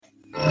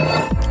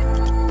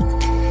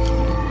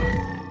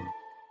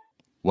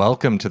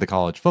Welcome to the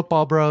College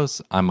Football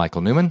Bros. I'm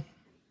Michael Newman.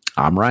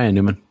 I'm Ryan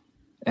Newman.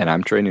 And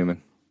I'm Trey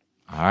Newman.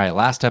 All right,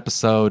 last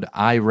episode,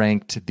 I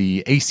ranked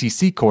the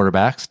ACC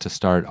quarterbacks to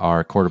start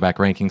our quarterback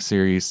ranking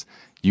series.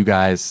 You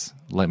guys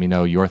let me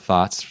know your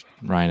thoughts,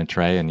 Ryan and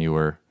Trey, and you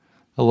were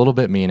a little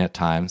bit mean at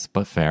times,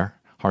 but fair.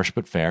 Harsh,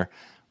 but fair.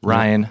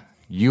 Ryan,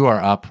 you are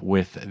up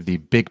with the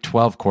Big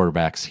 12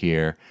 quarterbacks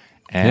here,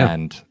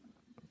 and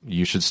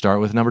you should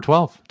start with number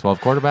 12. 12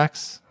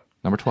 quarterbacks,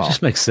 number 12. It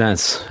just makes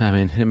sense. I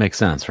mean, it makes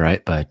sense,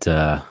 right? But,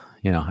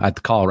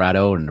 at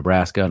Colorado and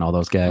Nebraska and all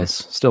those guys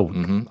still.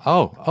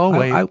 Mm-hmm.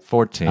 Wait,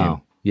 14.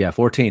 Oh, yeah,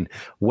 14.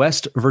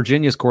 West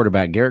Virginia's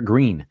quarterback, Garrett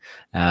Green.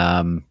 We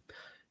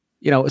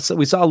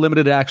saw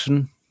limited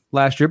action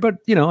last year, but,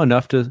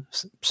 enough to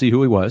see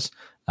who he was.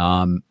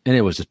 And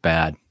it was just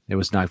bad. It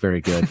was not very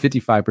good.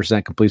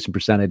 55% completion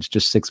percentage,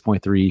 just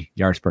 6.3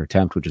 yards per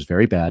attempt, which is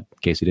very bad, in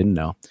case you didn't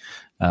know.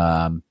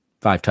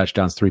 5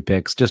 touchdowns, 3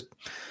 picks. Just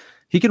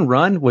he can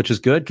run, which is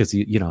good because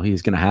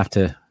he's going to have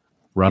to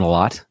run a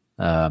lot,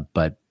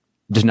 but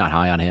just not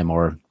high on him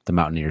or the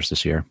Mountaineers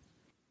this year.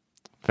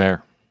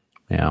 Fair.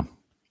 Yeah.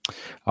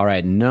 All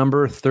right,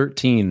 number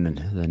 13,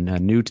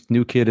 the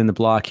new kid in the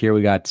block here.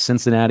 We got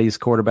Cincinnati's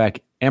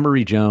quarterback,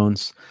 Emory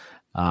Jones.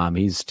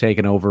 He's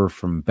taken over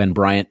from Ben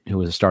Bryant, who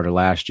was a starter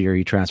last year.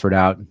 He transferred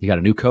out. He got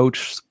a new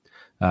coach,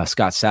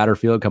 Scott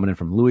Satterfield, coming in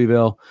from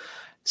Louisville.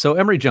 So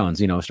Emory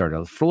Jones,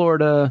 started at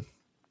Florida,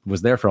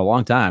 was there for a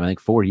long time. I think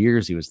 4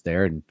 years he was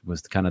there and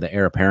was kind of the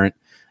heir apparent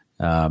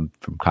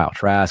from Kyle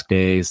Trask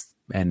days.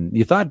 And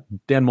you thought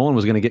Dan Mullen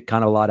was going to get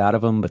kind of a lot out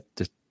of him, but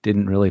just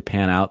didn't really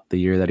pan out the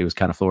year that he was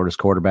kind of Florida's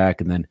quarterback.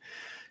 And then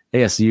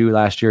ASU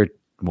last year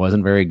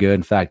wasn't very good.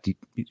 In fact,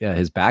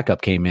 his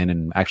backup came in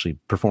and actually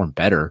performed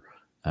better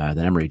than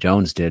Emory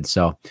Jones did.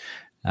 So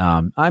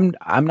I'm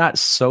not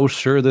so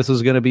sure this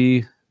is going to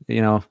be,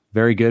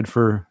 very good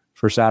for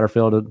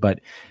Satterfield,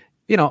 but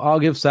I'll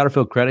give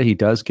Satterfield credit. He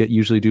does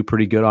usually do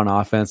pretty good on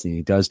offense, and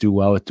he does do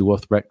well with dual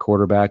threat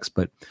quarterbacks,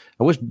 but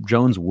I wish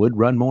Jones would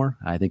run more.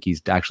 I think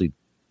he's actually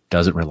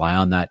doesn't rely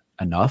on that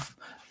enough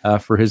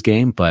for his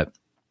game, but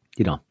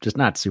just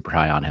not super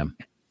high on him.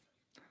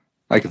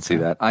 I can see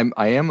that. I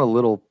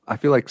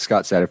feel like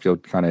Scott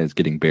Satterfield kind of is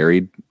getting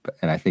buried,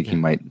 and I think he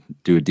might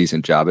do a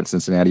decent job at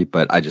Cincinnati,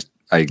 but I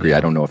agree. Yeah. I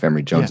don't know if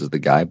Emory Jones is the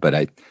guy, but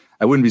I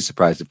wouldn't be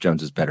surprised if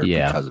Jones is better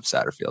because of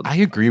Satterfield. I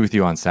agree with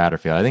you on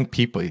Satterfield. I think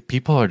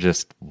people are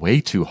just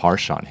way too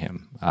harsh on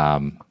him.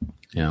 I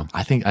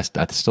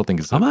still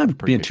think I'm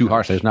not being too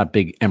harsh. I'm not a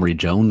big Emory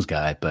Jones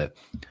guy, but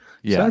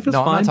yeah, I'm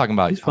not talking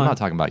about I'm not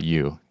talking about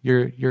you.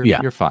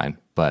 You're fine,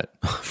 but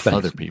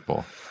other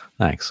people.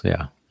 Thanks.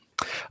 Yeah.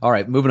 All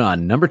right, moving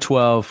on. Number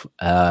 12.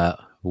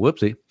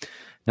 Whoopsie.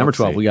 Number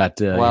 12. We got.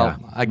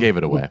 I gave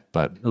it away,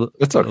 but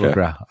it's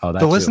okay.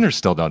 The listeners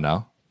still don't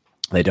know.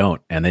 They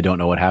don't, and they don't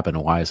know what happened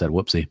and why I said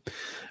whoopsie.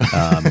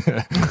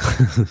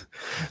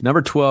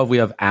 Number 12, we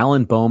have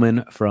Alan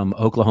Bowman from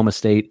Oklahoma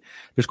State.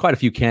 There's quite a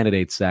few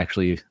candidates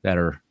actually that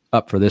are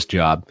up for this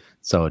job,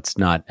 so it's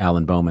not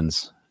Alan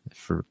Bowman's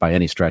by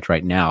any stretch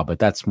right now, but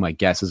that's my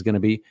guess is going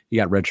to be.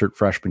 You got redshirt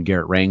freshman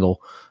Garrett Rangel,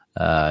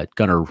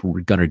 Gunnar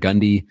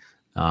Gundy,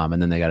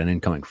 and then they got an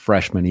incoming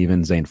freshman,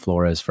 even Zane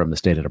Flores from the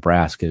state of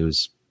Nebraska,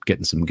 who's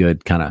getting some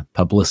good kind of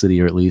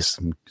publicity, or at least.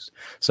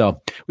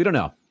 So we don't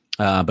know.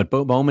 But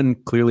Bowman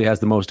clearly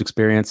has the most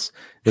experience.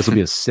 This will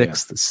be his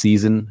 6th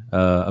season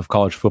of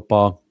college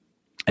football,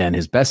 and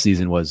his best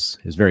season was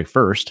his very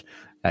first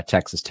at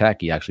Texas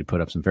Tech. He actually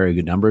put up some very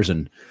good numbers,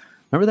 and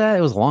remember that?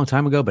 It was a long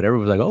time ago, but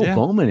everyone was like,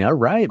 Bowman, all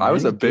right. Man, I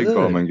was a big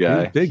Bowman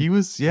guy. He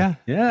was,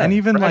 and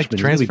even freshman,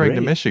 transferring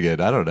to Michigan.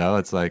 I don't know.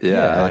 It's like,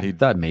 I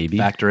thought maybe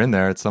factor in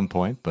there at some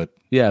point, but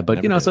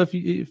so if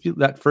you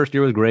that first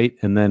year was great,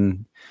 and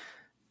then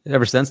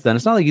ever since then,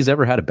 it's not like he's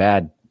ever had a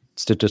bad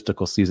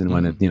statistical season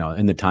when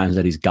in the times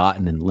that he's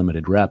gotten in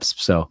limited reps.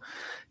 So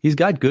he's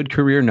got good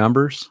career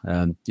numbers,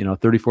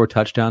 34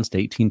 touchdowns to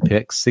 18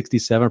 picks,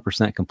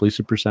 67%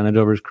 completion percentage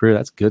over his career.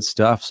 That's good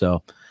stuff.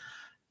 So,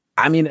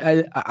 I mean,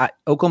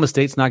 Oklahoma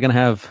State's not going to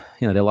have,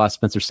 they lost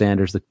Spencer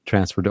Sanders, the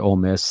transfer to Ole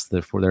Miss,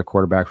 for their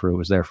quarterback who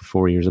was there for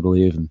 4 years, I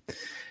believe. And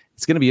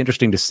it's going to be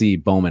interesting to see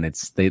Bowman.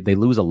 They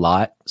lose a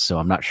lot, so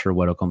I'm not sure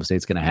what Oklahoma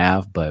State's going to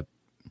have, but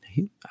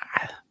he's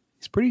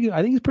pretty good.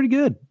 I think he's pretty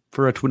good.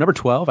 For a number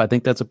 12, I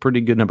think that's a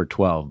pretty good number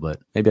 12, but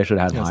maybe I should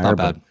have had him higher. Not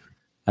bad. But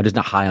I'm just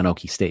not high on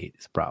Okie State.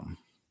 It's a problem.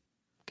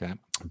 Okay.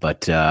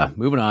 But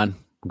moving on,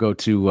 we'll go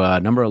to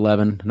number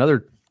 11,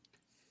 another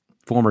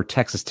former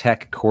Texas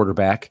Tech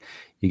quarterback.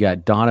 You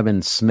got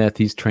Donovan Smith.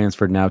 He's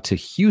transferred now to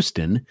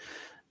Houston,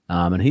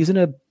 and he's in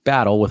a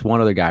battle with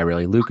one other guy,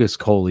 really, Lucas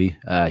Coley.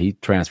 He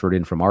transferred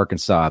in from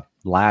Arkansas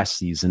last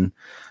season.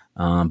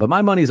 But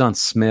my money's on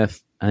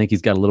Smith. I think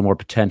he's got a little more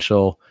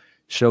potential.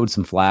 Showed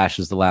some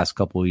flashes the last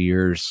couple of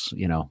years,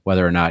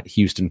 whether or not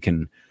Houston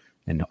can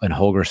and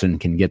Holgorsen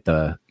can get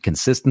the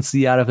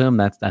consistency out of him.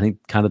 That's, I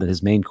think, kind of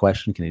his main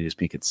question. Can he just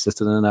be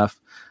consistent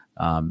enough?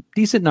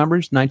 Decent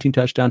numbers, 19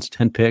 touchdowns,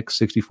 10 picks,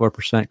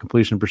 64%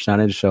 completion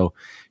percentage. So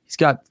he's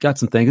got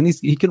some things, and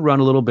he can run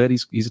a little bit.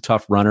 He's a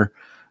tough runner.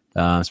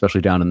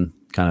 especially down in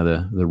kind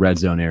of the red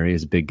zone area.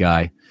 He's a big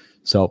guy.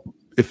 So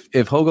if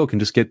Hogo can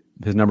just get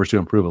his numbers to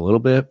improve a little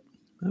bit,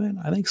 I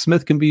mean, I think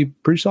Smith can be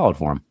pretty solid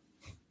for him.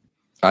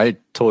 I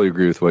totally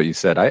agree with what you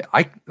said. I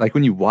like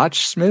when you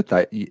watch Smith,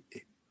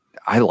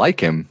 I like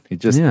him. He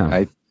just,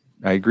 I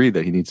agree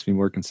that he needs to be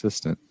more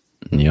consistent.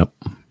 Yep.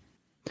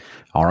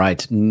 All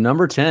right.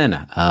 Number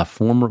 10,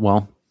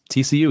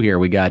 TCU here.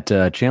 We got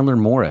Chandler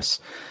Morris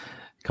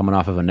coming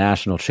off of a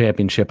national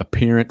championship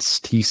appearance.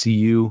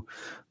 TCU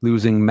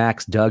losing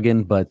Max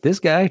Duggan, but this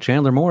guy,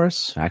 Chandler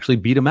Morris, actually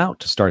beat him out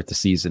to start the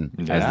season.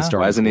 As the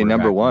Why isn't he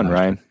number one,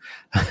 Ryan?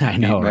 I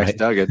know, Max right?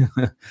 Duggan.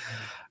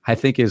 I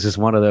think it's just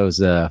one of those,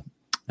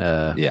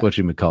 what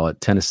you would call it,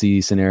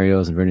 Tennessee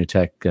scenarios and Virginia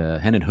Tech,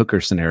 Hendon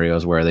Hooker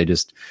scenarios where they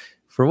just,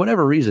 for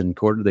whatever reason,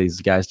 these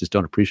guys just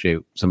don't appreciate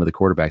some of the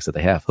quarterbacks that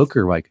they have.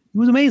 Hooker, like, he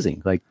was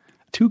amazing. Like,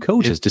 two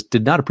coaches just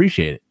did not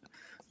appreciate it.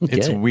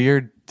 It's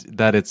weird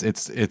that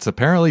it's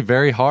apparently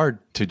very hard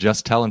to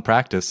just tell in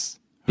practice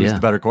who's the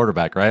better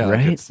quarterback, right?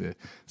 Like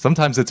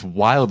sometimes it's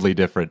wildly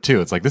different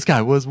too. It's like, this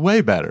guy was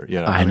way better. You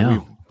know, I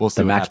know. We'll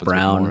see the Max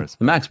Brown,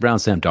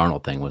 Sam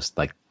Darnold thing was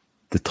like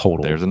the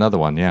total. There's another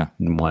one, yeah.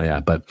 Well, yeah,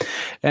 but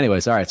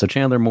anyways, all right. So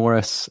Chandler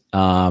Morris,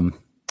 I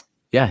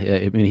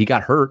mean, he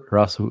got hurt, or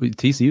else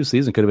TCU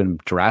season could have been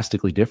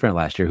drastically different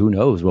last year. Who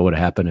knows what would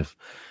have happened if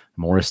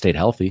Morris stayed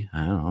healthy?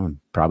 I don't know.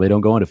 Probably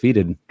don't go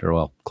undefeated,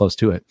 or close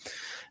to it,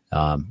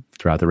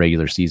 throughout the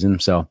regular season.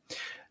 So,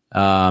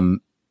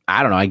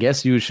 I don't know. I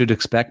guess you should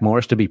expect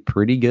Morris to be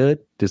pretty good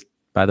just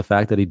by the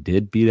fact that he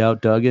did beat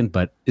out Duggan,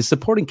 but his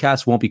supporting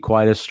cast won't be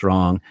quite as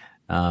strong.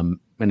 And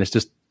it's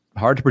just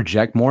hard to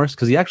project Morris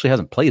because he actually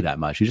hasn't played that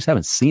much. You just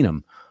haven't seen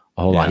him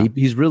a whole lot.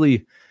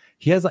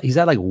 He's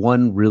had like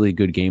one really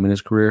good game in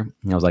his career.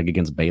 It was like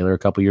against Baylor a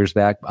couple years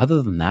back.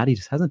 Other than that, he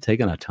just hasn't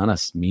taken a ton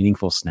of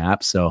meaningful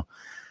snaps. So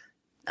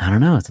I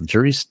don't know. The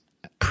jury's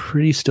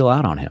pretty still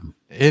out on him.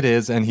 It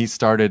is, and he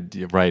started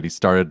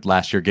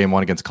last year, game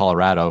 1 against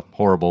Colorado,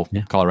 horrible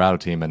Colorado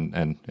team,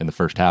 and in the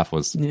first half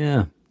was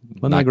not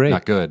great,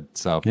 not good.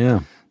 So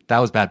that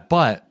was bad.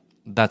 But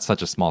that's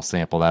such a small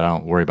sample that I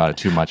don't worry about it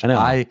too much.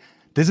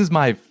 This is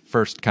my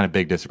first kind of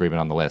big disagreement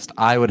on the list.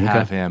 I would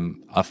have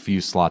him a few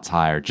slots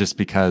higher just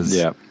because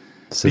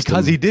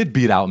he did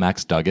beat out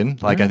Max Duggan.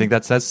 Like I think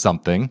that says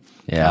something.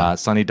 Yeah,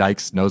 Sonny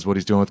Dykes knows what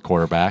he's doing with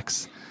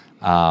quarterbacks.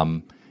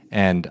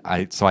 And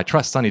I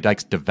trust Sonny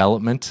Dykes'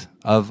 development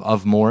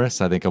of Morris.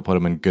 I think he'll put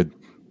him in good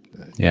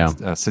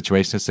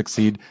situation to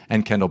succeed.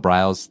 And Kendall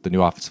Briles, the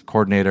new offensive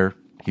coordinator,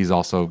 he's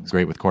also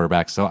great with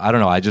quarterbacks. So I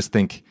don't know. I just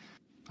think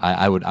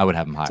I would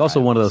have him high. It's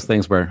also one of those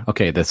things where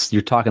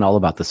you're talking all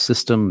about the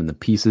system and the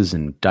pieces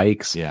and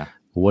Dykes. Yeah.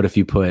 What if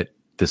you put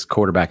this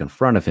quarterback in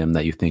front of him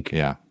that you think?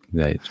 Yeah.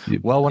 That's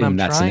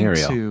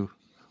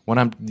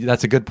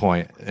a good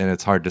point, and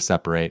it's hard to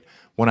separate.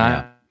 When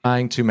I'm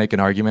trying to make an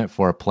argument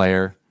for a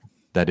player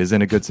that is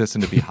in a good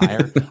system to be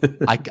higher,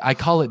 I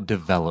call it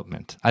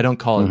development. I don't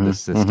call it the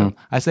system.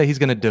 I say he's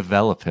going to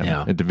develop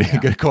him to be a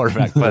good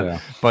quarterback.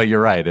 But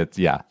you're right.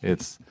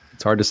 It's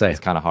hard to say. It's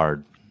kind of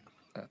hard.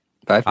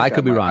 I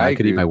could be wrong. I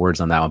could eat my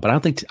words on that one, but I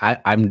don't think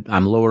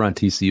I'm lower on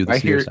TCU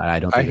this year. So I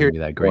don't think it'll be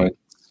that great.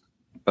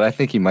 But I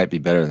think he might be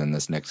better than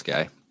this next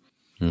guy.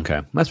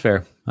 Okay, that's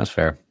fair.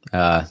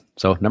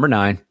 So number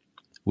 9,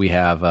 we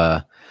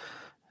have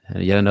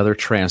yet another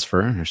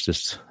transfer. There's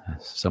just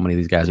so many of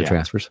these guys are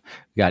transfers.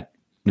 We got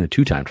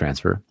 2-time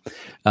transfer.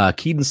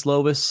 Keaton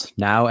Slovis,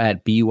 now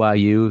at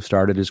BYU,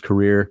 started his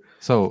career.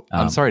 So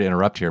I'm sorry to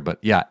interrupt here, but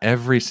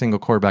every single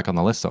quarterback on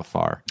the list so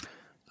far,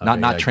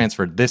 not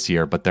transferred this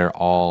year, but they're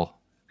all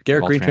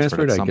Garrett Green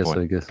transferred.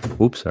 I guess.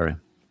 Oops, sorry.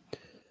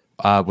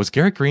 Was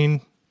Garrett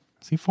Green?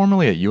 Is he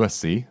formerly at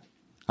USC?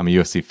 I'm a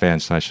USC fan,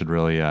 so I should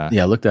really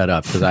look that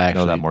up because I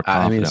actually know that more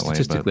confidently.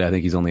 Statistically, I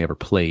think he's only ever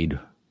played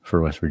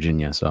for West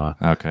Virginia. So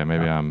okay,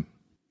 maybe I'm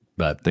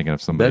thinking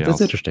of somebody else.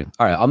 That's interesting.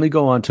 All right, let me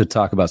go on to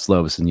talk about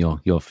Slovis, and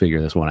you'll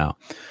figure this one out.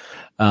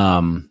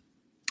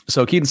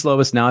 So Keaton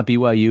Slovis now at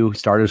BYU,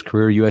 started his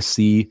career at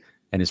USC,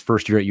 and his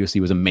first year at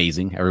USC was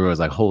amazing. Everyone was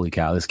like, "Holy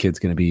cow, this kid's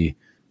going to be,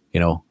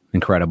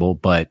 incredible."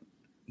 But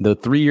the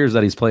 3 years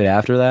that he's played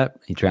after that,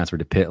 he transferred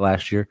to Pitt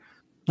last year.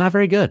 Not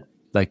very good.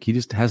 Like, he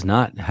just has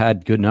not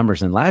had good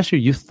numbers. And last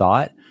year you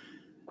thought,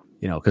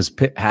 because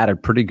Pitt had a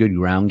pretty good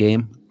ground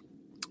game.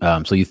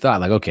 So you thought,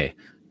 like, okay,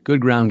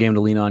 good ground game to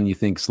lean on. You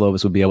think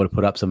Slovis would be able to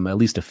put up some at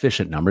least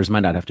efficient numbers.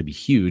 Might not have to be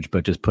huge,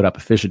 but just put up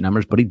efficient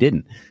numbers. But he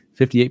didn't.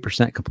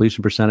 58%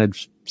 completion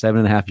percentage,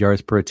 7.5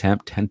 yards per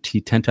attempt,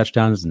 10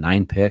 touchdowns,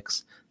 9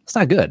 picks. That's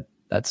not good.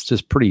 That's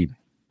just pretty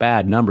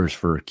bad numbers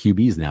for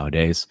QBs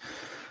nowadays,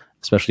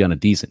 especially on a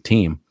decent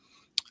team.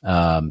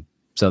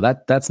 So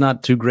that's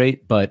not too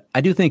great, but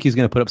I do think he's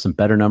going to put up some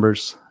better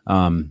numbers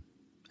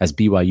as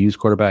BYU's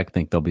quarterback. I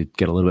think they'll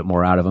get a little bit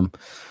more out of him.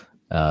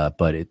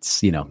 But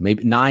it's,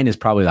 maybe 9 is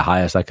probably the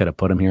highest I could have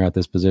put him here at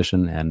this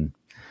position. And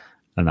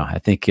I don't know. I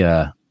think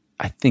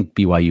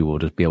BYU will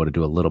just be able to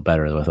do a little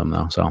better with him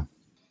though. So, all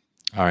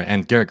right.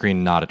 And Garrett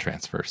Green, not a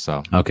transfer.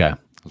 So, okay.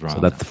 So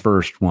that's the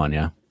first one.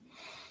 Yeah.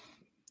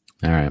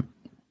 All right.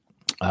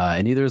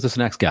 And neither is this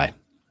next guy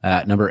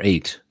at number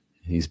 8.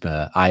 He's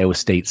been Iowa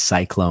State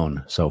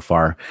Cyclone so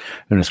far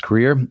in his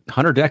career.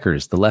 Hunter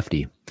Deckers, the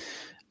lefty.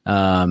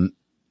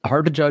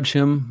 Hard to judge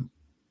him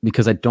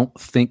because I don't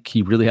think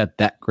he really had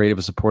that great of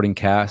a supporting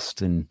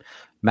cast. And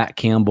Matt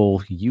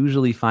Campbell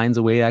usually finds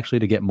a way actually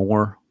to get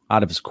more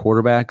out of his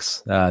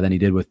quarterbacks than he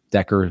did with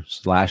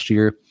Deckers last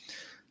year.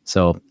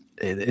 So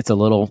it's a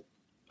little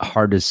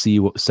hard to say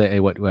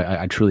what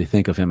I truly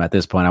think of him at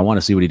this point. I want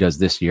to see what he does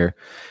this year.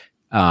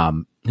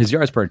 His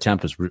yards per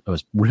attempt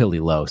was really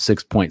low,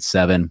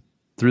 6.7.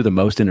 Threw the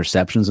most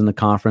interceptions in the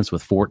conference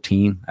with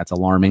 14. That's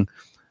alarming.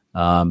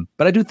 But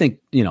I do think,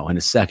 in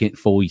his second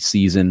full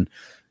season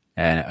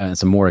and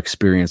some more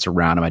experience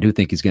around him, I do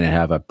think he's going to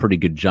have a pretty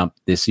good jump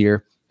this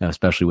year,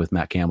 especially with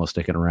Matt Campbell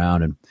sticking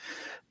around.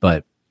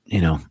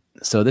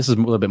 So this is a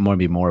little bit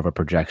more of a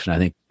projection. I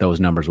think those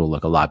numbers will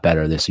look a lot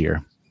better this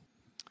year.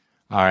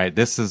 All right,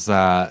 this is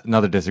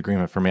another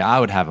disagreement for me. I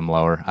would have him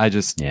lower. I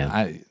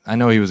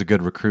know he was a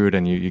good recruit,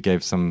 and you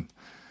gave some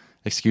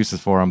excuses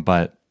for him,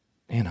 but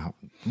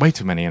way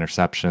too many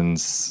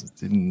interceptions,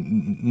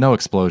 no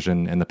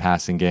explosion in the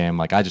passing game.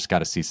 Like, I just got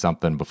to see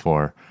something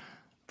before.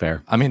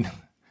 Fair. I mean,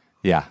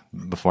 yeah,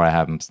 before I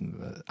have him.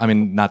 I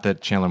mean, not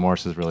that Chandler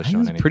Morris has really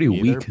shown anything. Pretty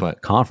either, weak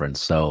but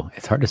conference, so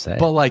it's hard to say.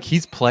 But like,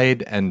 he's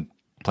played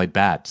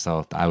bad,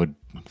 so I would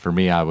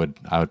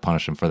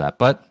punish him for that.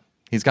 But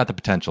he's got the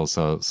potential,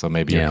 so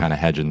maybe you're kind of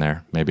hedging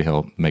there. Maybe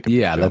he'll make a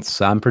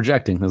jump. I'm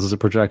projecting. This is a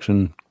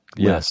projection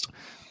list.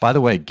 By the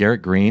way,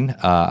 Garrett Green,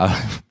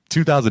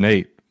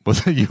 2008 was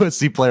a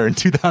USC player in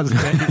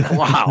 2008.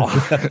 Wow.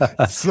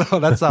 So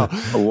that's how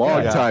a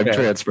long time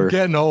transfer.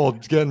 Getting old,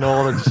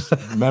 and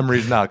just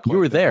memory's not quite. You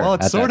were there. Well,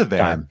 it's sort of there.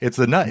 Time.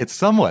 It's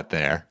somewhat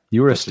there.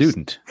 You were a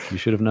student. You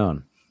should have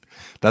known.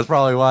 That's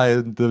probably why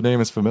the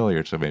name is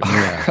familiar to me.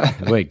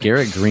 Yeah. Wait,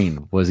 Garrett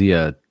Green, was he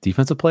a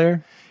defensive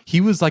player?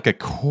 He was like a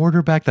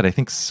quarterback that I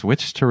think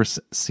switched to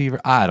receiver.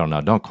 I don't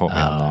know. Don't quote me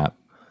on that.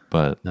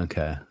 But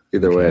okay.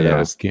 Either way, that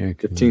was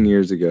 15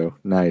 years ago.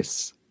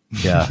 Nice.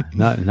 Yeah,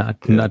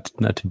 not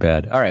too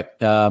bad. All right,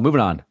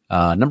 moving on.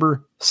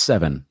 Number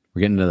 7.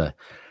 We're getting to the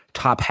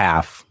top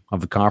half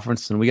of the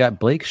conference, and we got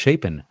Blake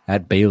Shapen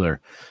at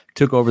Baylor.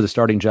 Took over the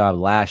starting job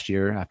last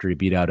year after he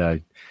beat out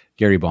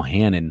Gary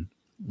Bohannon,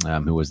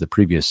 who was the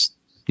previous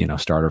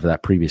starter for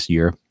that previous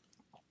year.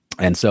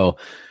 And so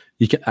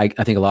I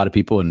think a lot of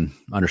people, and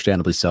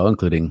understandably so,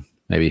 including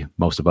maybe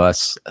most of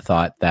us,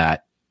 thought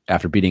that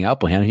after beating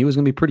out Bohannon, he was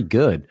going to be pretty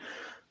good.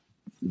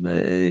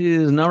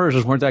 His numbers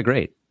just weren't that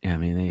great. I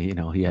mean,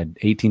 he had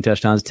 18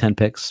 touchdowns, 10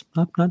 picks.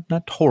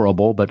 Not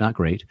horrible, but not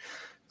great.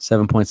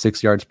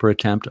 7.6 yards per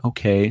attempt.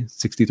 Okay.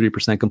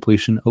 63%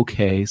 completion.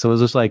 Okay. So it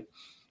was just like,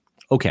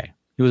 okay.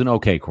 He was an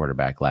okay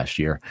quarterback last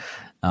year.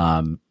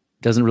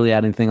 Doesn't really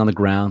add anything on the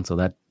ground, so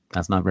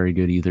that's not very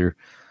good either.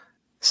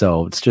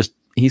 So it's just,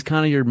 he's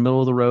kind of your middle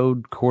of the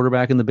road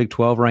quarterback in the Big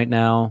 12 right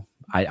now.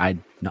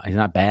 He's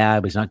not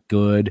bad, but he's not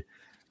good.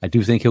 I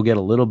do think he'll get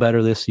a little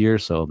better this year,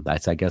 so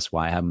that's, I guess,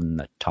 why I have him in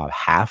the top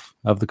half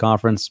of the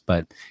conference.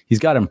 But he's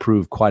got to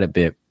improve quite a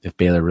bit if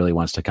Baylor really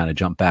wants to kind of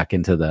jump back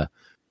into the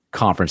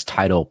conference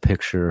title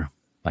picture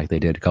like they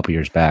did a couple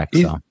years back.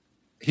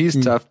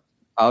 He's tough.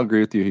 I'll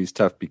agree with you. He's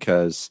tough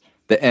because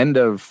the end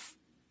of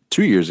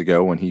 2 years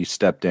ago when he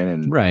stepped in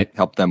and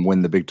helped them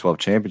win the Big 12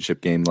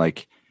 championship game,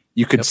 like,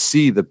 you could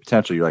see the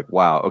potential. You're like,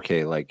 wow,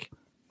 okay, like,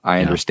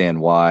 I understand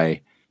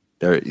why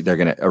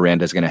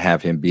Aranda's gonna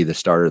have him be the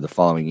starter the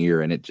following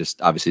year, and it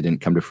just obviously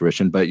didn't come to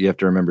fruition. But you have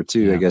to remember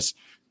too, I guess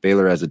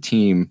Baylor as a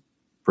team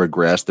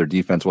progressed. Their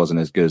defense wasn't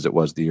as good as it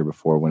was the year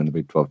before winning the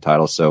Big 12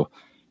 title. So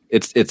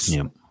it's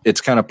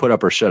kind of put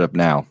up or shut up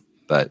now.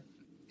 But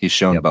he's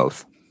shown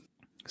both.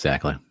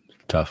 Exactly.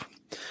 Tough.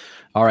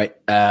 All right,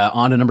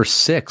 on to number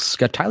 6.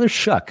 Got Tyler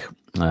Shuck,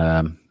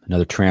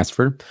 another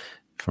transfer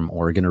from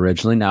Oregon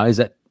originally. Now he's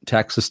at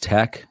Texas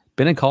Tech.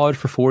 Been in college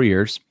for 4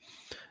 years.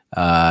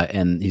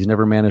 And he's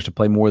never managed to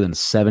play more than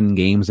 7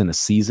 games in a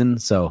season.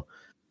 So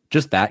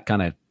just that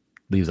kind of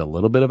leaves a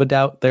little bit of a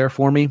doubt there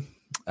for me.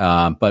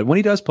 But when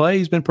he does play,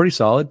 he's been pretty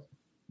solid.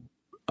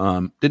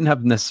 Didn't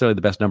have necessarily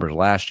the best numbers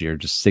last year,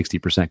 just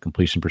 60%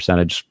 completion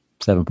percentage,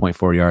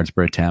 7.4 yards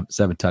per attempt,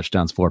 7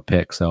 touchdowns, 4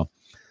 picks. So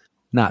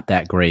not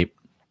that great.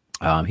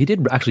 He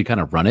did actually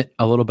kind of run it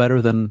a little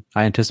better than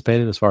I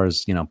anticipated as far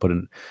as, being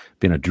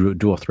a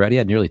dual threat. He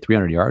had nearly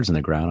 300 yards in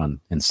the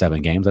ground in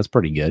 7 games. That's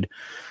pretty good.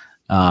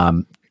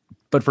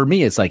 But for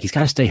me, it's like he's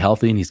got to stay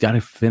healthy and he's got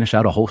to finish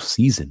out a whole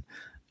season.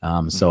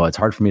 So it's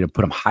hard for me to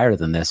put him higher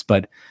than this.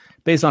 But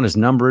based on his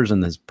numbers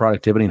and his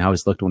productivity and how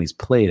he's looked when he's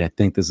played, I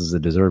think this is a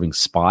deserving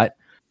spot.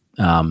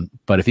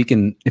 But if he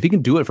can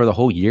do it for the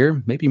whole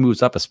year, maybe he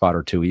moves up a spot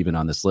or 2 even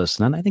on this list.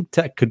 And I think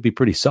Tech could be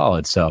pretty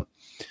solid. So,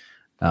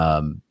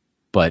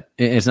 but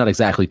it's not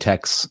exactly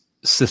Tech's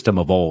system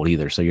of old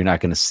either. So you're not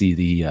going to see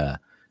the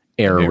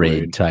air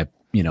raid type,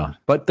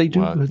 But they do.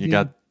 Well,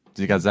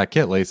 you got Zach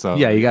Kitley, so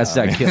yeah, you got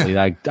Zach Kitley.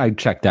 I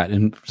checked that,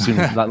 and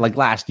like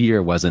last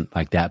year wasn't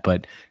like that,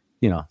 but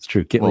it's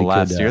true. Kitley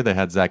last year they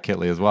had Zach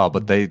Kitley as well,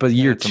 but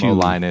year had some 2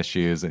 line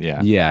issues, and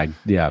yeah.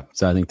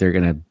 So I think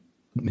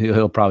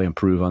he'll probably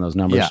improve on those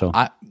numbers. Yeah, so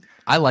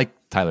I like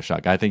Tyler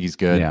Shough. I think he's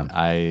good. Yeah.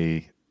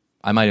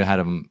 I might have had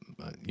him,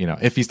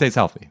 if he stays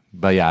healthy.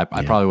 But yeah,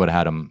 I probably would have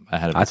had him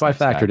ahead of. That's why I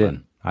factored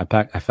in. I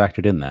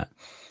factored in that.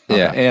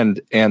 Yeah,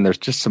 and there's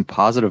just some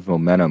positive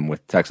momentum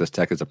with Texas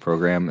Tech as a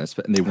program. And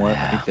they won.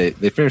 I think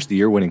they finished the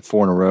year winning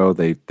 4 in a row.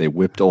 They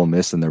whipped Ole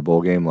Miss in their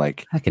bowl game.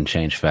 Like that can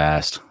change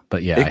fast,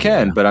 but yeah, it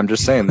can. But I'm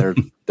just saying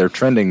they're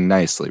trending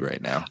nicely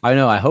right now. I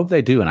know. I hope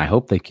they do, and I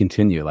hope they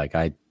continue. Like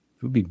I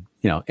would be,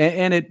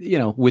 and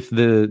it, with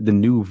the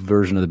new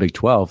version of the Big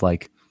 12,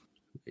 like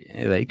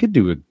they could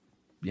do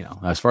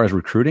as far as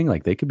recruiting,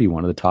 like they could be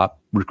one of the top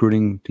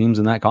recruiting teams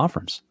in that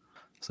conference.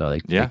 So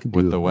they could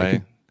with the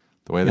way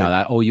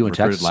that OU and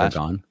Texas are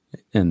gone,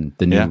 and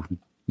the new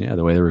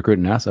the way they're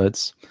recruiting now, so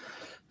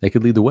they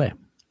could lead the way.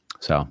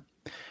 So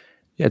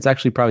yeah, it's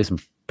actually probably some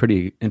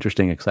pretty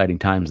interesting, exciting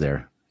times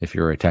there. If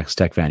you're a Texas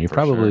Tech fan,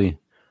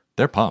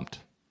 they're pumped.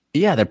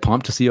 Yeah, they're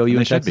pumped to see OU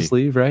and Texas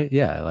leave, right?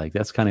 Yeah, like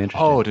that's kind of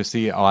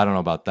interesting. I don't know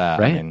about that.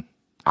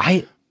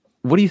 Right?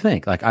 What do you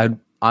think? Like,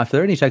 if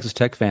there are any Texas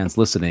Tech fans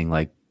listening,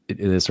 like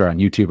this or on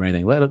YouTube or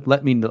anything,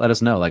 let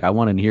us know. Like, I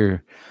want to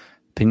hear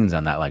opinions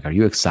on that. Like, are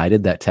you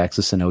excited that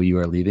Texas and OU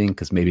are leaving?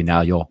 Because maybe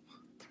now you'll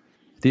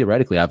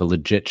theoretically have a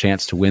legit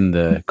chance to win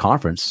the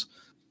conference,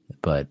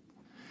 but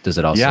does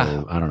it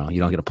also, I don't know,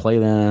 you don't get to play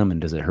them, and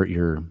does it hurt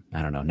your,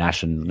 I don't know,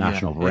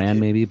 national brand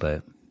maybe,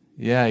 but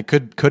yeah, it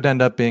could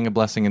end up being a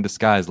blessing in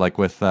disguise, like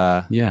with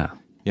I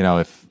don't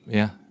know.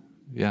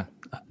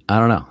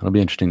 It'll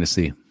be interesting to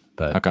see,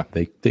 but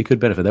they could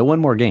benefit. They won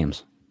more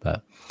games,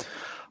 but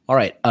all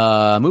right.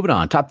 Moving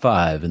on, top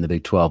 5 in the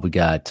Big 12. We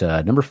got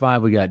number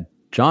 5. We got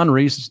John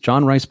Rice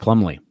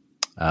Plumlee,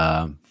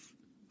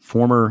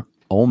 former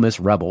Ole Miss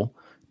Rebel,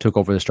 took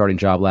over the starting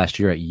job last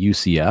year at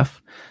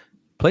UCF.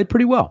 Played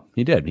pretty well.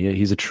 He did.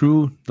 He's a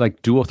true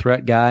dual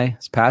threat guy.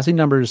 His passing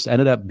numbers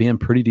ended up being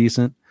pretty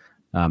decent.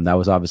 That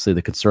was obviously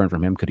the concern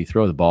from him. Could he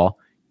throw the ball?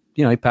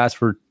 He passed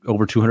for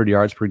over 200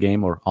 yards per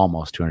game, or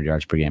almost 200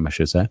 yards per game, I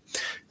should say.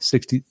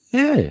 60.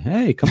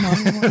 Hey, come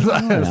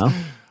on.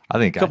 I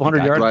think a couple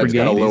hundred yards per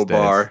game. A low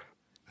bar.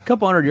 A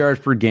couple hundred yards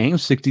per game,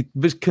 60.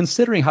 But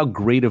considering how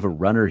great of a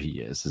runner he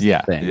is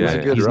the thing.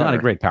 He's not a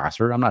great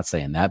passer. I'm not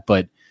saying that,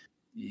 but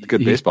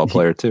good baseball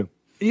player too.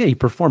 He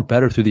performed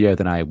better through the air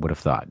than I would have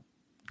thought.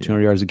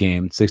 200 yards a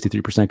game,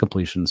 63%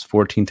 completions,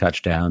 14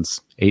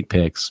 touchdowns, 8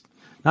 picks.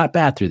 Not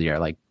bad through the air.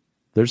 Like,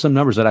 there's some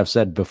numbers that I've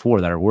said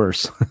before that are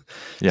worse.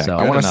 So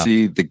I want to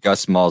see the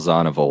Gus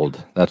Malzahn of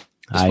old. That's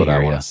what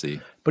I want to see.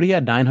 But he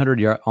had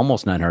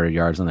almost 900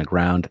 yards on the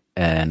ground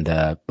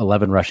and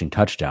 11 rushing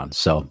touchdowns.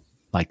 So,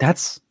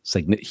 that's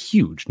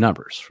huge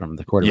numbers from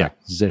the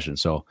quarterback position.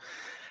 So,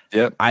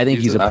 I think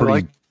he's I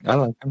like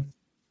him.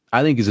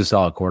 I think he's a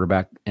solid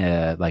quarterback.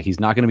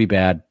 He's not going to be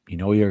bad.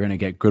 You're going to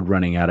get good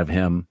running out of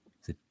him.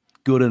 He's a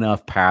good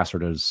enough passer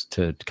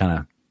to kind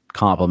of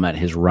complement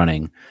his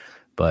running.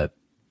 But,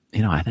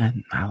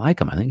 I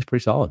like him. I think he's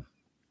pretty solid.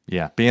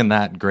 Yeah, being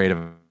that great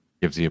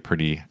gives you a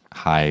pretty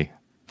high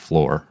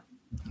floor.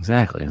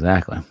 Exactly.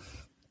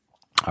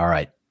 All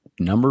right,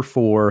 number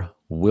 4,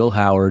 Will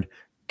Howard,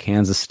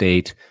 Kansas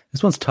State.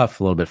 This one's tough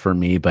a little bit for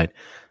me, but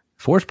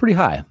 4 is pretty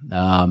high.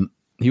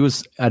 He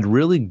was a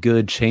really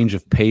good change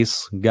of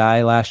pace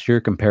guy last year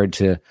compared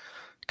to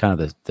kind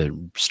of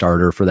the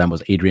starter for them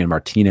was Adrian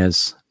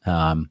Martinez.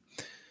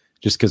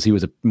 Just because he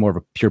was more of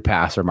a pure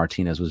passer,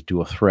 Martinez was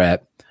dual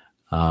threat.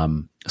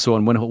 So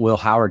when Will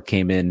Howard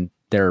came in,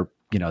 their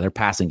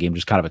passing game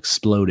just kind of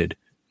exploded,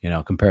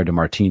 compared to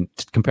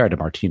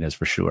Martinez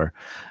for sure.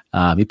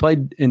 He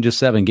played in just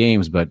 7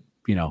 games, but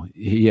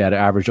he had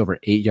averaged over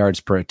 8 yards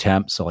per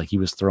attempt. So he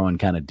was throwing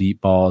kind of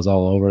deep balls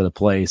all over the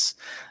place.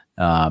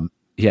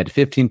 He had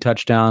 15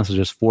 touchdowns, so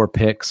just 4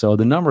 picks. So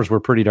the numbers were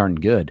pretty darn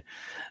good.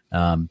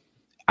 I'm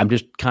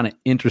just kind of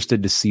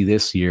interested to see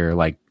this year,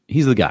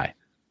 he's the guy,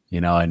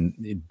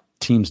 and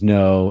teams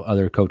know,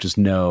 other coaches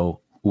know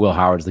Will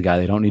Howard's the guy.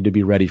 They don't need to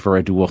be ready for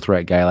a dual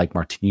threat guy like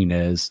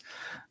Martinez.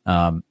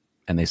 And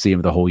they see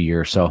him the whole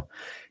year. So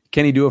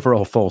can he do it for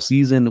a full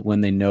season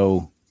when they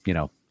know,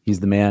 he's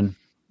the man?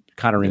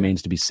 Kind of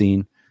remains to be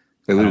seen.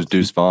 They lose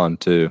Deuce Vaughn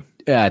too.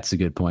 Yeah, that's a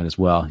good point as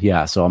well.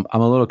 Yeah. So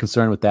I'm a little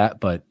concerned with that,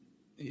 but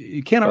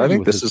you can't argue. I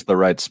think this is the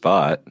right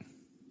spot.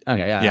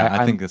 Okay. Yeah.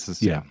 I think this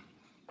is, All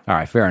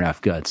right. Fair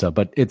enough. Good. So,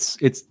 but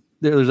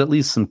there's at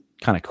least some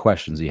kind of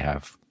questions you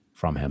have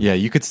from him. Yeah.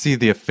 You could see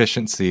the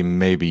efficiency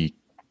maybe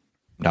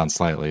down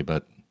slightly,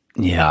 but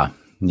yeah,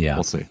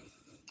 we'll see.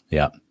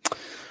 Yeah.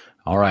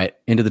 All right,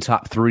 into the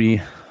top 3.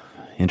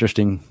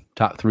 Interesting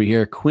top 3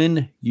 here.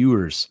 Quinn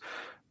Ewers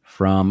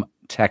from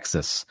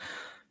Texas.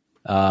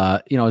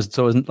 So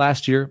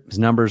last year his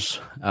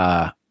numbers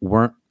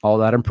weren't all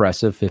that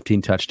impressive.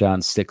 15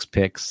 touchdowns, 6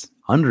 picks,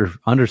 under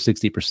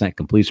 60%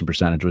 completion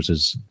percentage, which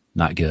is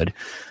not good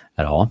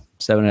at all.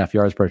 7.5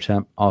 yards per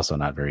attempt, also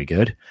not very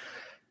good.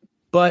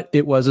 But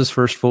it was his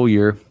first full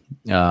year.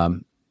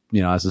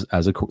 As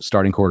a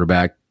starting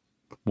quarterback,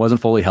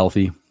 wasn't fully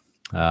healthy.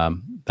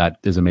 That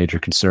is a major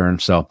concern.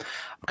 So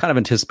I'm kind of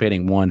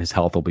anticipating his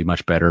health will be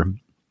much better.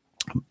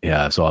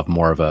 Yeah. So I'll have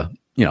more of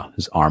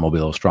his arm will be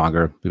a little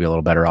stronger, maybe a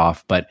little better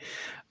off, but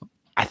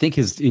I think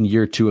in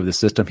year 2 of the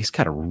system, he's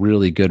got a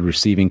really good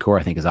receiving core.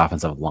 I think his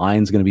offensive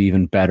line is going to be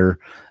even better.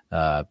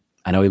 I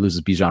know he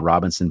loses Bijan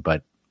Robinson,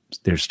 but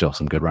there's still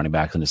some good running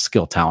backs and his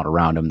skill talent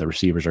around him. The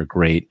receivers are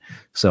great.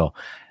 So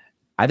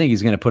I think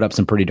he's going to put up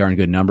some pretty darn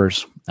good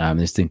numbers. I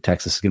just think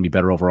Texas is going to be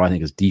better overall. I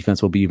think his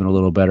defense will be even a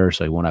little better,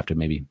 so he won't have to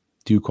maybe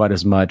do quite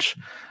as much.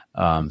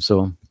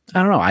 So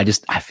I don't know.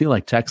 I feel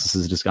like Texas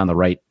is just on the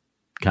right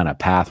kind of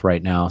path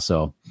right now.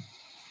 So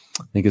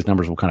I think his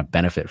numbers will kind of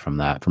benefit from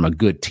that. From a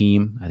good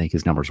team, I think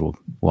his numbers will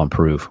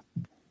improve.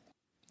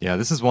 Yeah,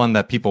 this is one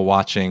that people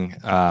watching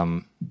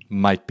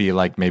might be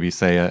like, maybe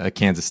say a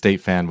Kansas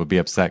State fan would be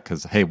upset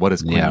because, hey, what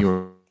is Quinn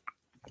Ewers?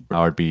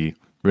 Would be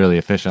really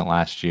efficient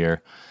last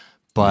year.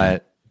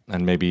 But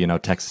and maybe,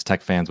 Texas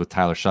Tech fans with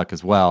Tyler Shuck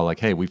as well. Like,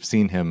 hey, we've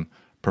seen him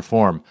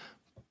perform,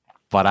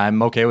 but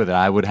I'm okay with it.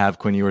 I would have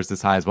Quinn Ewers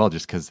this high as well,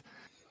 just because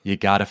you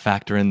got to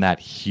factor in that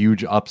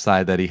huge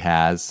upside that he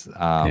has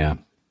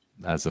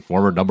as a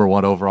former number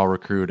 1 overall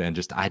recruit. And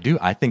just, I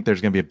think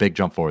there's going to be a big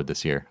jump forward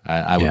this year.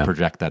 I would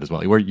project that as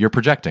well. You're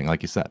projecting,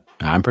 like you said.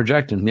 I'm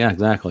projecting. Yeah,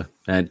 exactly.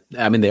 And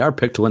I mean, they are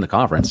picked to win the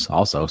conference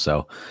also.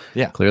 So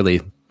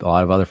clearly a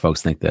lot of other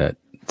folks think that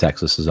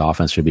Texas's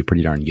offense should be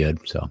pretty darn good.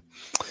 So,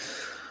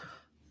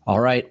 all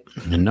right.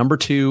 And number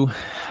 2,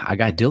 I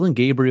got Dylan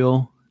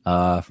Gabriel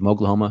from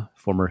Oklahoma,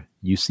 former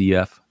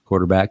UCF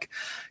quarterback.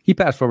 He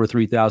passed for over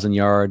 3,000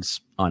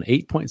 yards on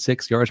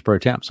 8.6 yards per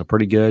attempt. So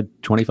pretty good.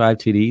 25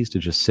 TDs to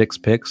just 6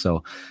 picks.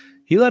 So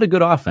he led a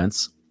good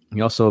offense.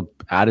 He also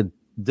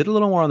did a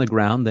little more on the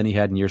ground than he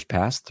had in years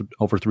past,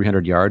 over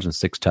 300 yards and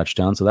 6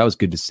 touchdowns. So that was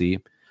good to see.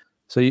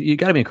 So you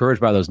got to be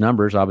encouraged by those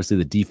numbers. Obviously,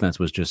 the defense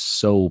was just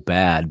so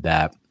bad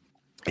that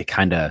it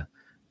kind of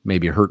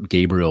maybe hurt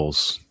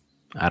Gabriel's,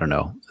 I don't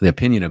know, the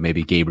opinion of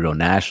maybe Gabriel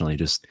nationally.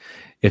 Just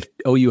if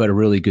OU had a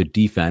really good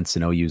defense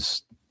and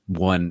OU's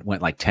went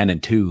like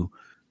 10-2,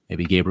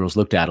 maybe Gabriel's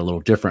looked at a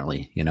little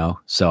differently,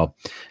 So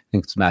I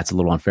think that's a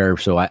little unfair.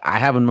 So I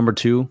have him number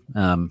 2,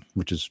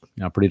 which is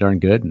pretty darn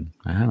good. And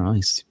I don't know,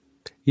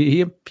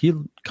 he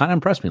kind of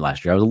impressed me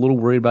last year. I was a little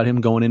worried about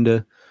him going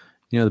into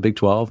the Big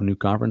 12, a new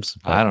conference.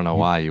 But I don't know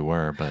why you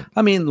were, but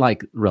I mean,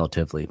 like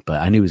relatively.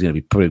 But I knew he was going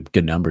to be pretty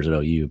good numbers at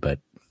OU. But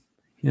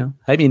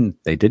I mean,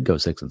 they did go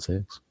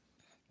 6-6.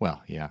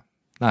 Well, yeah,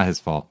 not his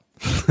fault.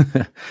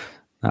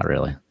 Not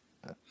really.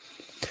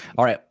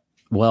 All right.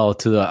 Well,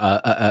 to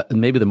the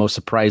maybe the most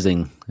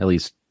surprising, at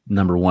least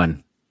number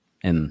 1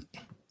 in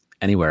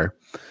anywhere,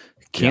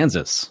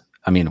 Kansas.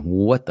 I mean,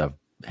 what the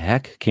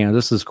heck?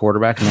 Kansas is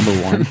quarterback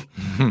number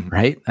 1,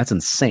 right? That's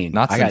insane.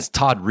 Not since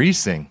Todd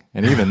Reesing,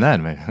 and even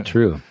then, man.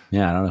 True.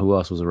 Yeah, I don't know who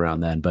else was around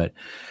then, but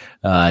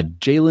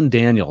Jalen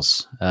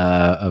Daniels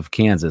of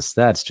Kansas.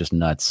 That's just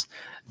nuts.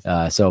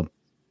 So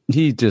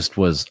he just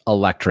was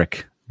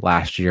electric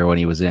last year when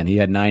he was in.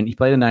 He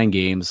played in 9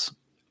 games,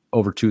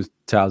 over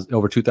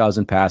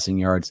 2,000 passing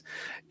yards,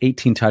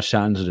 18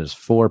 touchdowns, and just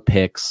 4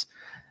 picks.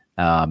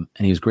 And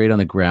he was great on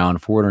the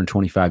ground,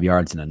 425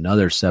 yards and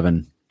another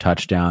 7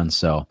 touchdowns.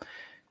 So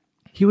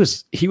he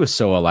was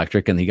so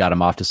electric, and he got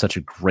him off to such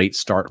a great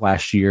start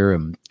last year.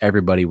 And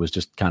everybody was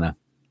just kind of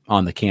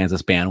on the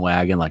Kansas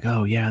bandwagon, like,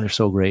 oh yeah, they're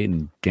so great.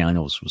 And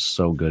Daniels was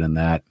so good in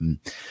that. And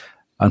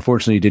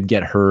unfortunately, he did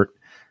get hurt,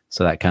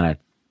 so that kind of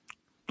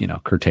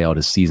curtailed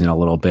his season a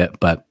little bit.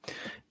 But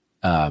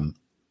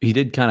he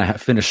did kind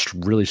of finish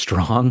really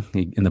strong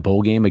in the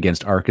bowl game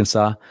against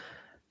Arkansas.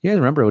 You guys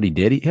remember what he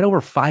did? He had over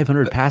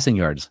 500 passing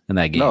yards in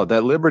that game. No,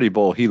 that Liberty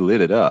Bowl, he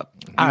lit it up.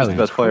 He was the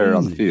best player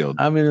on the field.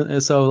 I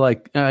mean, so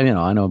like, I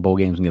know bowl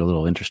games can get a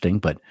little interesting,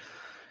 but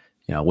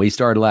we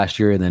started last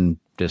year, and then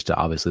just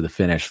obviously the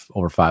finish,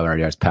 over 500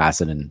 yards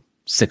passing and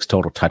 6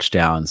 total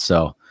touchdowns.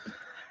 So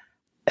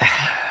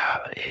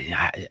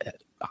I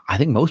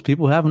think most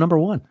people have number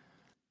 1.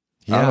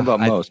 Yeah, I don't know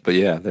about most, but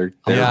yeah, they're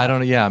I don't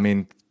know. Yeah, I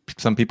mean,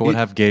 some people would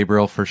have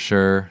Gabriel for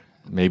sure.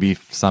 Maybe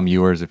some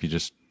viewers, if you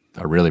just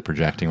are really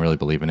projecting, really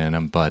believing in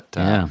him. But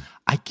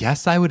I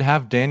guess I would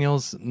have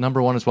Daniels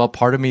number 1 as well.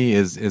 Part of me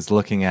is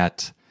looking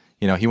at,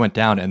 he went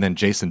down, and then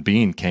Jason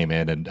Bean came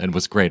in and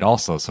was great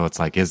also. So it's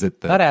like, is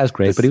it not as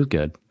great, but he was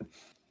good.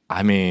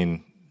 I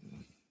mean,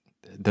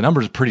 the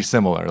numbers are pretty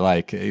similar.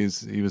 Like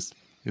he was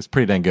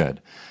pretty dang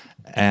good.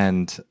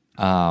 And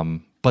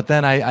but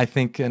then I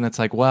think, and it's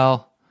like,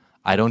 well,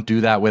 I don't do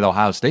that with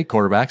Ohio State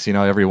quarterbacks.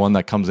 Everyone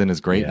that comes in is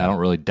great. Yeah. I don't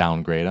really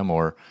downgrade them,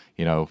 or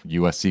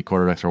USC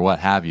quarterbacks or what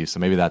have you. So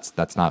maybe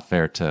that's not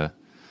fair to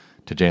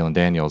Jalen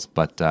Daniels.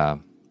 But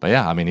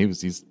yeah, I mean, he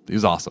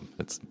was awesome.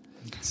 It's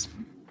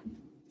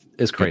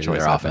crazy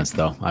their offense,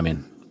 though. I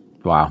mean,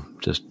 wow,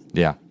 just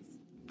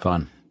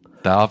fun.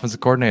 The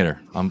offensive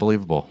coordinator,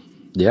 unbelievable.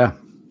 Yeah.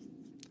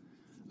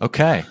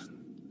 Okay,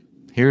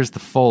 here's the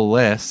full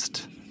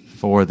list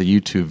for the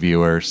YouTube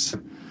viewers.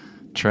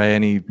 Trey,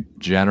 any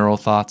general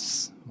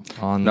thoughts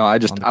on? No,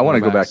 I want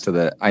to go back to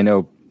the. I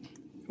know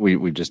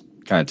we just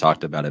kind of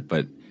talked about it,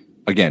 but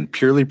again,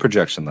 purely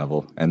projection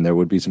level, and there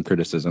would be some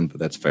criticism, but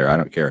that's fair. I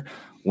don't care.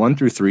 1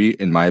 through 3,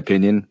 in my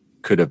opinion,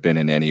 could have been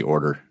in any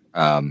order.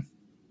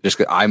 Just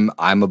 'cause I'm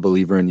a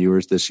believer in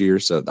Ewers this year,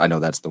 so I know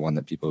that's the one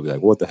that people will be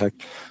like, "What the heck?"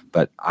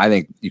 But I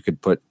think you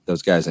could put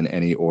those guys in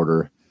any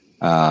order.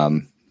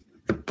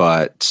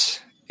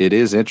 But it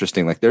is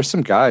interesting. Like there's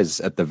some guys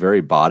at the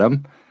very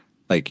bottom,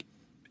 like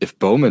if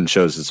Bowman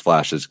shows his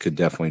flashes, could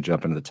definitely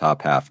jump into the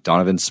top half.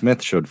 Donovan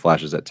Smith showed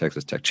flashes at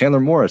Texas Tech. Chandler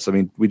Morris, I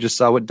mean, we just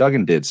saw what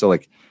Duggan did. So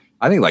like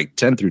I think like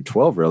 10 through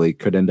 12 really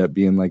could end up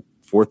being like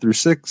 4 through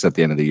 6 at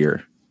the end of the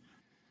year.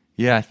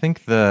 Yeah, I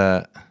think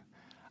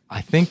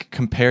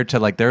compared to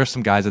like there are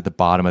some guys at the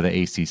bottom of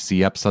the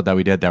ACC episode that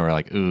we did that were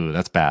like, ooh,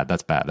 that's bad,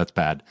 that's bad, that's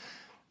bad.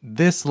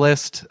 This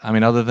list, I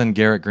mean, other than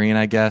Garrett Green,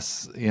 I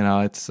guess,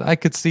 I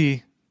could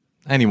see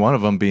any one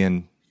of them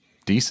being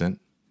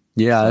decent.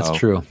 Yeah, that's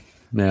true.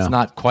 Yeah. It's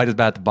not quite as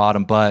bad at the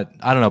bottom, but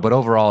I don't know. But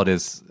overall, it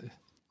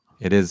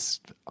is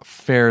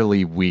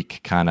fairly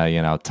weak, kind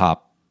of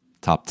top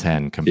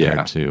 10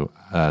 compared to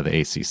the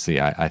ACC.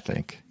 I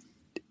think.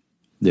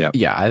 Yeah,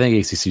 I think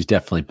ACC is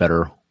definitely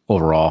better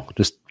overall.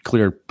 Just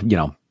clear,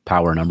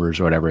 power numbers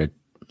or whatever.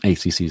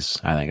 ACC's,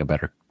 I think, a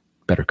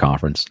better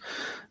conference,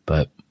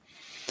 but.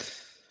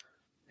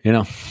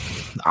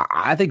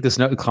 I think this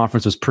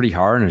conference was pretty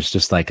hard, and it's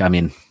just like, I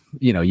mean,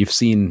 you've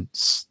seen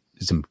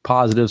some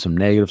positives, some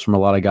negatives from a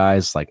lot of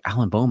guys. Like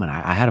Alan Bowman,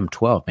 I had him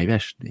 12. Maybe I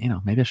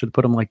should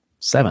put him like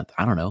 7th.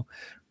 I don't know.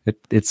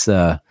 It's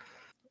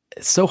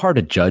so hard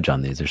to judge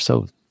on these. There's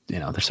so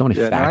many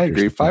factors. I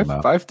agree.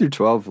 5 through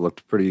 12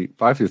 looked pretty.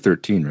 5 through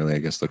 13 really, I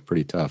guess, looked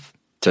pretty tough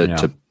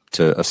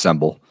to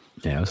assemble.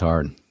 Yeah, it was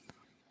hard.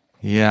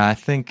 Yeah, I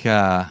think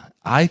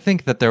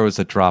that there was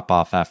a drop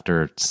off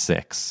after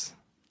 6.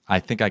 I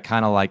think I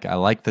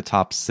like the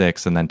top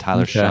 6, and then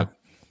Tyler Shuck,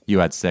 you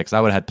had 6. I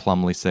would have had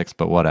Plumlee 6,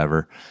 but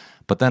whatever.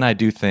 But then I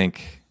do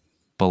think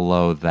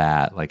below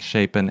that, like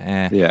Shapen,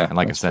 yeah, and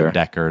like I said, fair.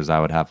 Deckers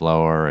I would have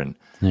lower, and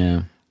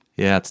yeah,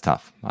 it's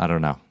tough. I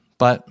don't know,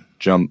 but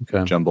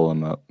jumble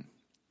them up.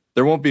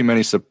 There won't be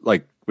many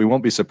we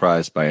won't be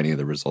surprised by any of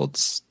the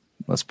results.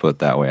 Let's put it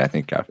that way. I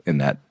think in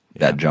that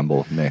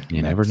jumble,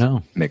 you never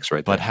know mix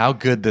right there. But how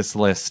good this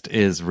list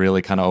is,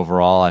 really, kind of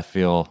overall, I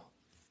feel.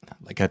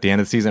 Like at the end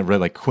of the season,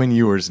 really, like Quinn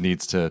Ewers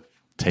needs to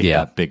take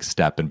that big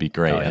step and be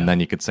great, and then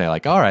you could say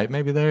like, all right,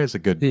 maybe there is a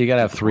good. You got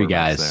to have 3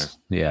 guys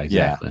there. Yeah,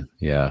 exactly.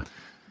 Yeah.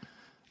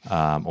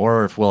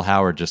 Or if Will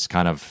Howard just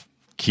kind of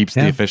keeps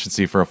the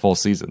efficiency for a full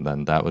season,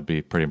 then that would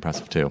be pretty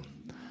impressive too.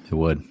 It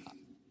would.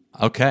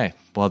 Okay,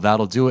 well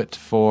that'll do it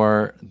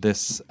for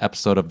this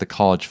episode of the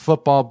College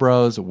Football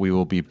Bros. We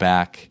will be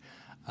back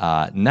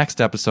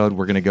next episode.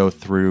 We're going to go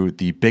through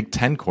the Big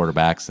Ten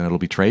quarterbacks, and it'll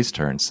be Trey's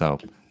turn. So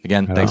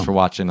again, thanks for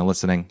watching and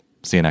listening.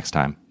 See you next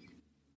time.